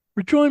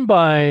We're joined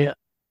by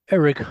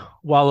Eric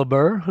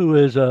Wallaber, who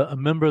is a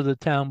member of the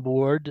town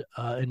board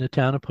in the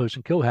town of Post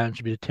and Kill, happens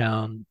to be the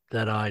town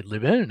that I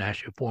live in, and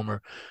actually a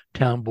former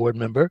town board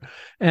member.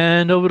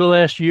 And over the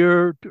last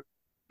year,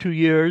 2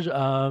 years,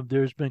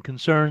 there's been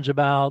concerns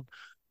about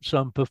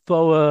some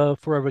PFOA,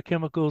 forever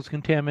chemicals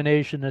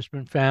contamination that's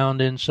been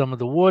found in some of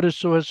the water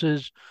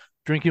sources,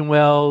 drinking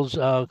wells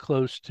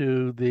close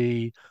to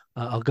the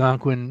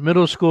Algonquin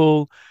Middle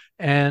School.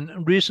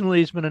 And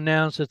recently, it's been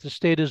announced that the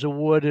state has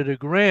awarded a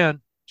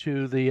grant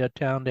to the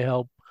town to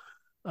help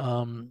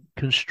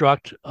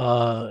construct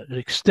an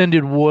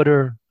extended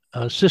water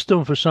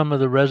system for some of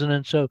the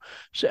residents. So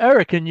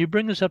Eric, can you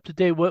bring us up to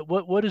date?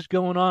 What is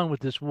going on with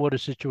this water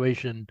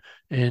situation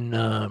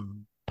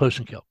in Post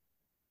and Kill?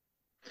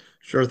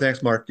 Sure,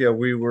 thanks, Mark. Yeah,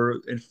 we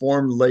were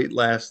informed late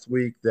last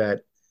week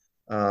that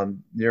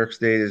New York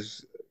State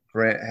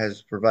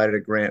has provided a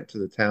grant to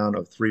the town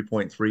of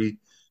 $3.3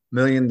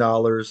 million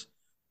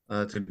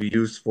to be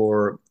used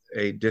for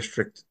a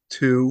District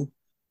 2,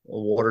 a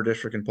water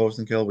district in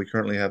Post&Kill. We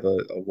currently have a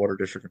water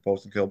district in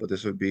Post&Kill, but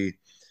this would be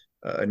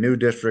a new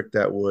district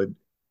that would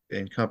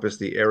encompass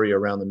the area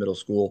around the middle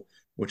school,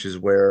 which is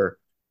where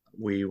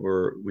we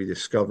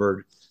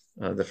discovered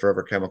the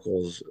forever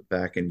chemicals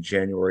back in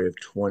January of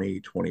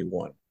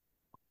 2021.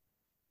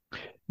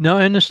 Now,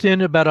 I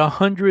understand about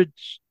 100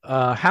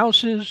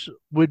 houses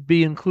would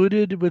be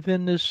included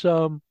within this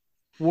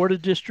water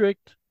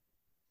district.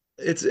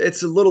 It's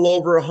a little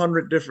over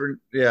 100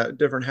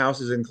 different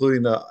houses,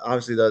 including the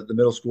obviously the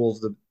middle school's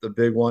the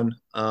big one.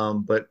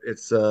 But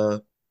it's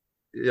a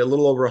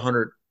little over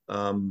 100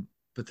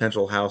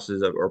 potential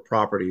houses or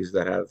properties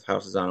that have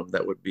houses on them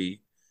that would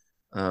be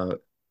uh,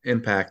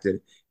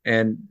 impacted.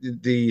 And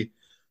the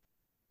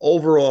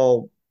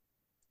overall,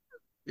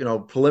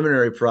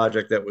 preliminary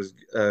project that was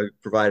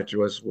provided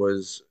to us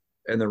was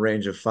in the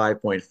range of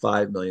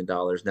 $5.5 million.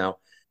 Now,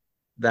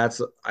 that's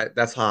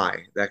high.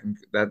 That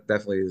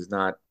definitely is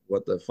not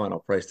what the final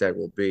price tag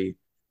will be.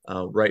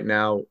 Right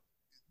now,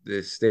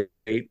 the state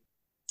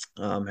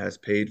has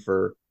paid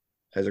for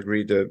has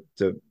agreed to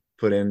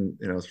put in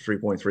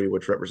 3.3,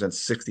 which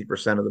represents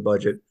 60% of the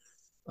budget.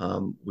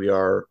 We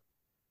are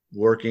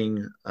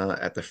working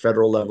at the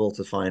federal level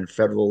to find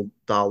federal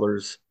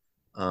dollars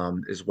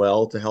as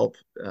well to help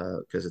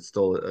because it's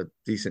still a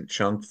decent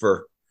chunk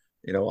for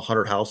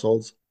 100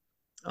 households.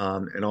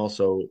 And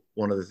also,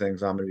 one of the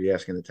things I'm going to be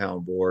asking the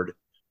town board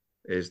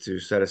is to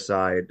set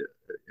aside,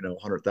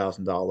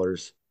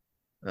 $100,000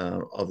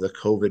 of the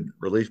COVID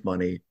relief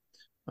money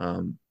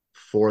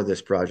for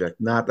this project.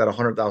 Not that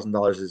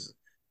 $100,000 is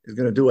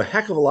going to do a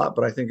heck of a lot,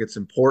 but I think it's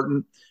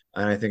important,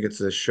 and I think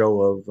it's a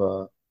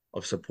show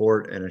of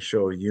support and a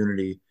show of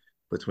unity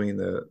between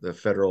the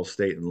federal,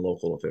 state, and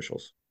local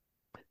officials.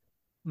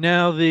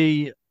 Now,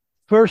 the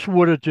first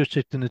water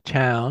district in the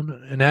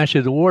town, and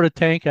actually the water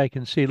tank I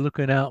can see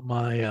looking out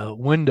my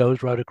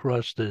windows right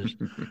across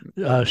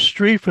the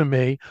street from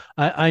me.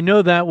 I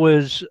know that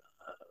was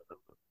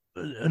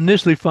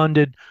initially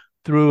funded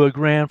through a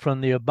grant from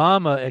the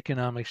Obama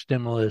economic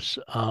stimulus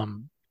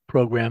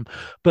program,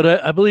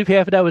 but I believe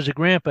half of that was a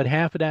grant, but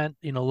half of that,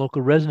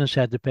 local residents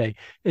had to pay.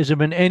 Has there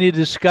been any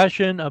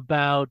discussion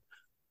about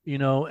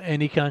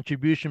any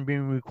contribution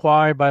being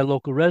required by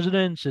local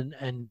residents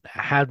and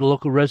have the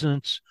local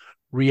residents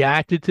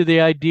reacted to the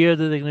idea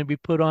that they're going to be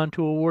put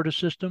onto a water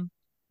system?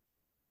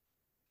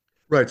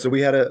 Right. So we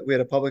had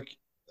a public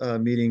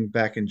meeting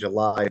back in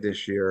July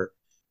this year,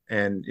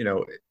 and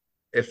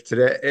if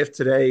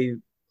today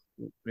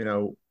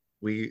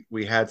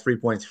we had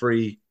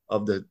 3.3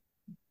 of the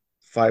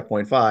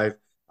 5.5,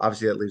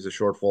 obviously that leaves a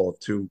shortfall of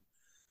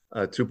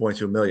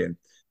 2.2 million,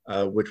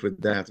 which would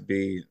then have to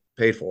be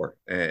paid for.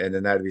 And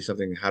then that'd be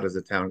something, how does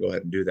the town go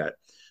ahead and do that?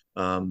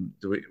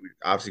 Do we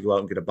obviously go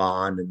out and get a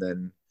bond and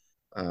then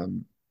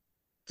um,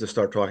 to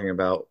start talking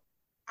about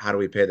how do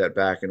we pay that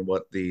back and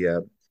what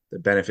the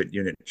benefit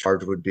unit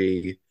charge would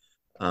be.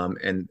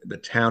 And the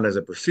town as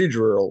a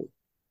procedural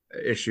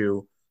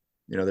issue,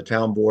 the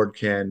town board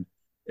can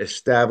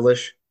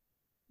establish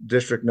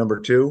district number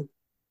two,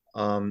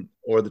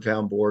 or the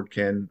town board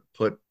can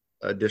put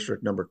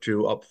district number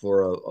two up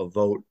for a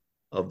vote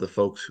of the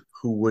folks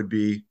who would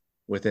be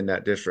within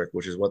that district,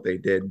 which is what they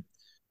did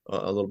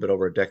a little bit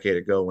over a decade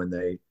ago when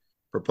they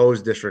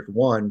proposed District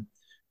One.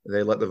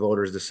 They let the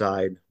voters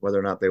decide whether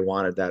or not they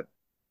wanted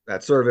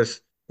that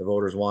service. The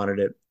voters wanted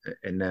it,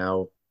 and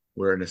now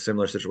we're in a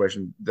similar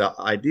situation. The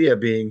idea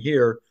being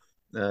here,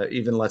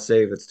 even let's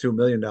say if it's $2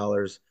 million,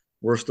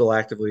 we're still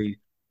actively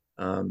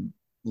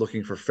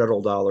looking for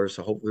federal dollars.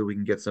 So hopefully we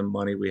can get some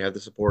money. We have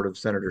the support of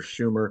Senator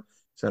Schumer,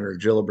 Senator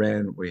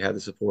Gillibrand. We had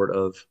the support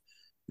of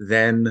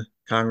then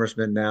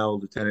Congressman, now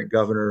Lieutenant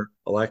Governor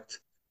elect,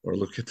 or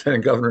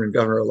Lieutenant Governor and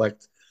Governor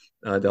elect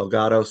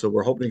Delgado. So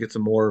we're hoping to get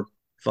some more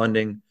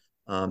funding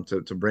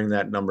to bring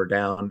that number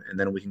down, and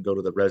then we can go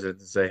to the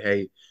residents and say,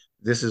 hey,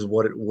 this is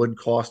what it would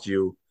cost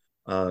you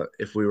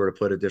if we were to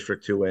put a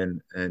District Two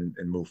in and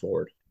move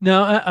forward.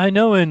 Now, I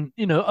know in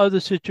other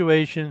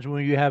situations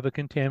when you have a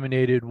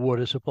contaminated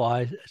water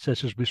supply,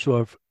 such as we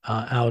saw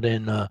out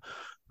in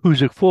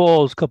Hoosick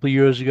Falls a couple of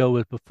years ago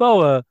with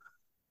PFOA,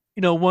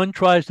 one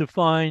tries to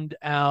find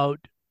out,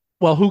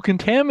 well, who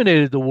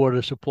contaminated the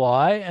water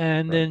supply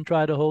and Right. then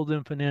try to hold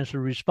them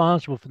financially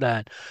responsible for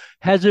that.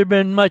 Has there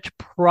been much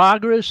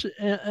progress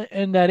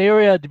in that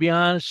area? To be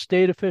honest,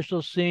 state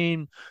officials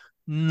seem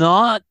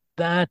not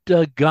that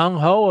gung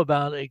ho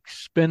about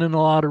expending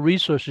a lot of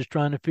resources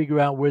trying to figure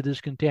out where this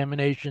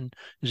contamination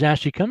is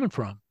actually coming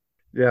from.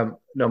 Yeah,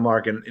 no,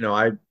 Mark, and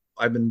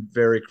I've been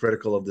very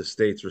critical of the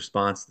state's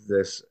response to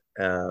this,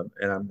 and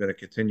I'm going to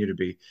continue to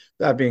be.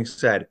 That being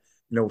said,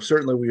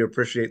 certainly we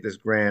appreciate this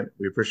grant.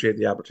 We appreciate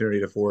the opportunity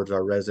it affords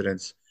our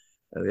residents,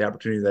 the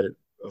opportunity that it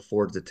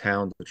affords the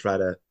town to try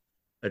to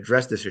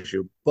address this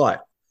issue.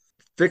 But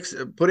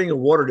putting a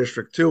water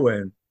district two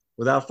in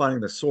without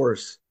finding the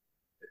source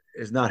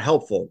is not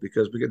helpful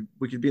because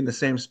we could be in the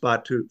same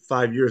spot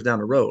 5 years down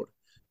the road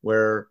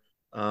where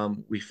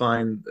we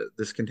find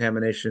this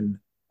contamination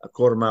a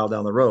quarter mile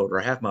down the road or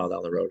a half mile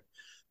down the road.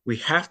 We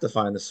have to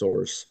find the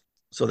source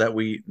so that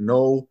we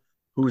know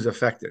who's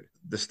affected.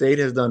 The state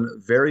has done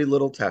very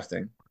little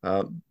testing.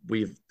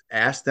 We've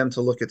asked them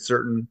to look at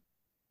certain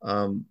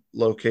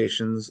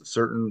locations,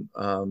 certain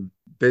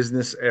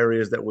business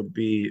areas that would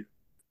be,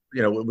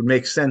 it would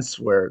make sense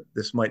where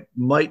this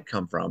might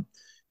come from.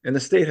 And the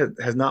state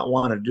has not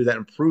wanted to do that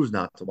and proves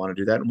not to want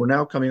to do that. And we're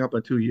now coming up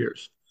on 2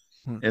 years.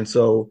 Hmm. And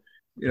so,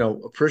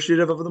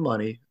 appreciative of the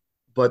money,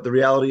 but the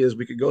reality is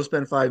we could go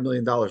spend $5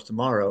 million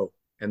tomorrow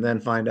and then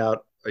find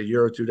out a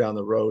year or two down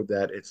the road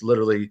that it's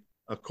literally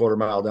a quarter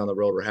mile down the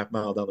road or half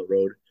mile down the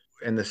road.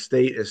 And the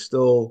state is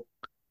still,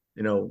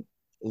 you know,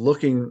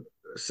 looking,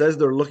 says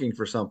they're looking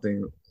for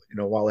something,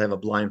 while they have a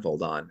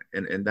blindfold on.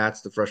 And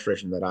that's the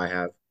frustration that I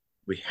have.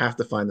 We have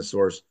to find the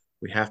source.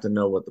 We have to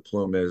know what the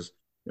plume is,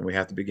 and we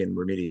have to begin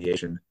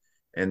remediation.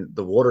 And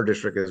the water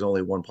district is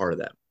only one part of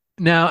that.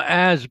 Now,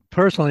 as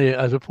personally,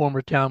 as a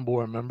former town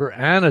board member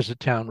and as a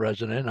town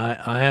resident,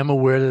 I am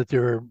aware that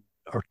there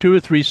are two or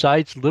three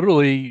sites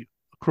literally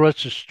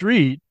across the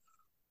street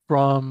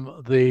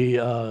from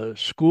the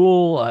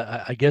school.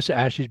 I guess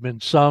actually has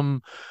been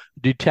some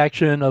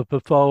detection of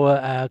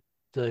PFOA at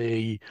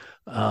the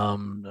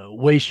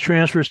waste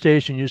transfer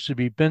station. Used to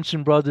be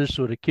Benson Brothers,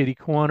 sort of kitty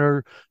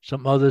corner.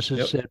 Some others have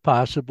Yep. said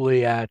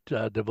possibly at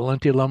the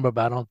Valencia Lumber,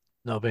 but I don't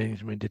know if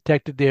anything's been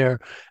detected there.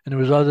 And there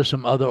was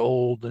some other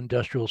old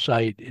industrial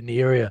site in the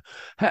area.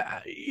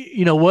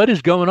 What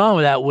is going on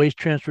with that waste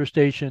transfer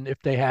station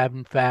if they have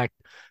in fact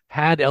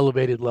had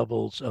elevated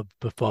levels of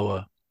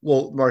PFOA?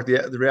 Well, Mark,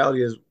 the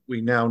reality is we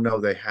now know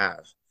they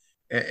have,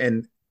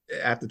 and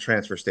at the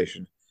transfer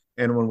station.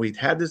 And when we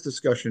had this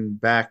discussion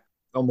back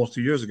almost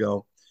 2 years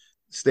ago,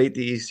 state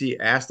DEC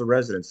asked the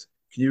residents,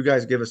 "Can you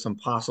guys give us some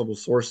possible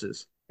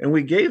sources?" And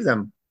we gave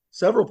them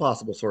several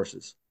possible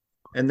sources,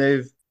 and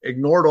they've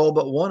ignored all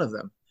but one of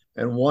them,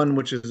 and one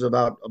which is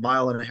about a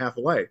mile and a half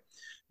away.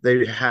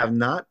 They have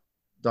not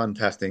done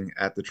testing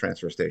at the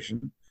transfer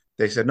station.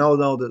 They said, "No,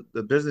 no,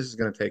 the business is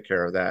going to take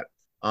care of that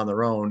on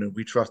their own, and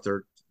we trust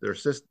their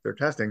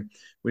testing."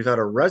 We've had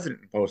a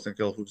resident in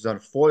Postenkill who's done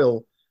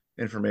FOIL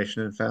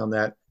information and found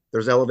that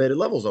there's elevated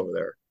levels over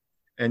there.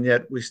 And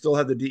yet we still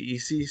have the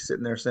DEC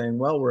sitting there saying,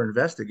 well, we're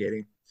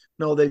investigating.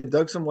 No, they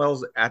dug some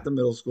wells at the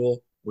middle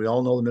school. We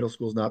all know the middle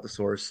school is not the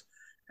source.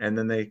 And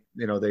then they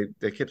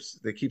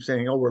keep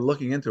saying, oh, we're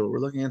looking into it. We're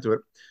looking into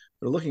it.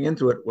 They're looking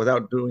into it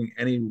without doing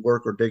any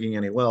work or digging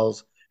any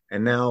wells.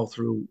 And now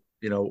through,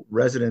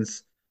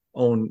 residents'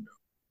 own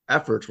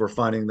efforts, we're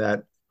finding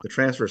that the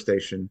transfer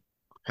station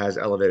has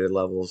elevated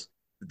levels.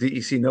 The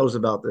DEC knows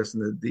about this,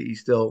 and the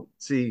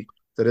DEC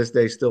to this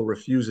day still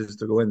refuses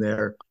to go in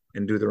there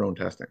and do their own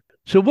testing.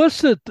 So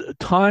what's the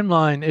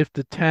timeline if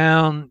the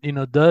town,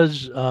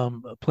 does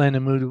plan to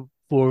move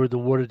forward the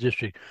water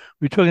district?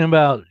 We're talking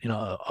about,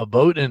 a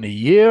vote in a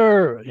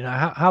year.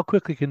 How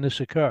quickly can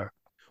this occur?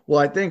 Well,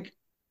 I think,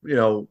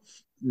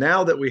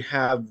 now that we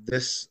have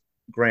this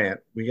grant,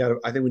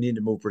 I think we need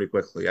to move pretty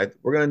quickly.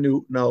 We're going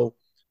to know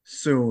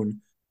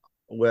soon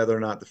whether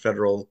or not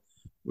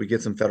we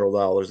get some federal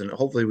dollars, and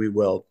hopefully we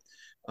will.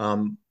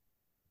 Um,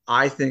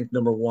 I think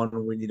number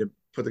one, we need to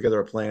put together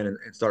a plan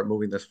and start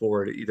moving this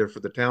forward, either for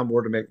the town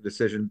board to make a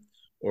decision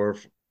or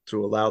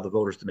to allow the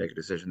voters to make a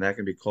decision. That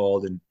can be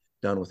called and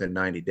done within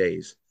 90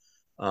 days.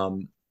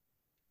 Um,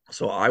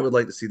 so I would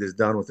like to see this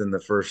done within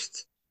the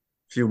first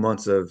few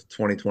months of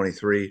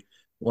 2023.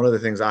 One of the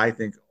things I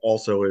think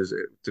also is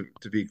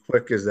to be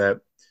quick is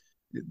that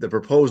the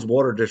proposed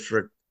water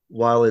district,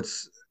 while it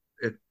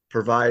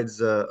provides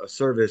a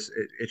service,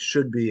 it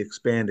should be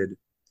expanded.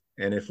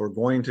 And if we're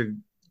going to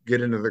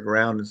get into the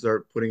ground and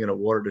start putting in a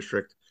water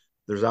district,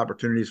 there's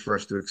opportunities for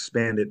us to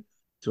expand it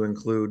to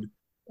include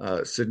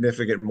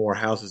significant more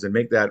houses and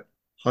make that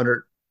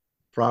 100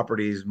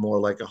 properties more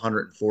like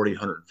 140,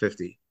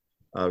 150.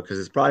 Because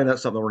it's probably not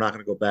something we're not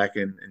going to go back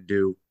in and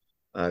do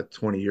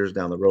 20 years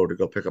down the road to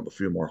go pick up a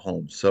few more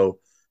homes. So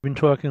Been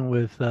talking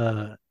with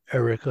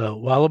Eric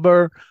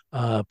Wallaber,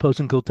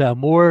 Post and Town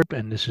Moore,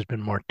 and this has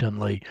been Mark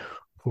Dunley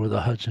for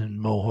the Hudson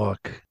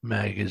Mohawk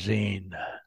Magazine.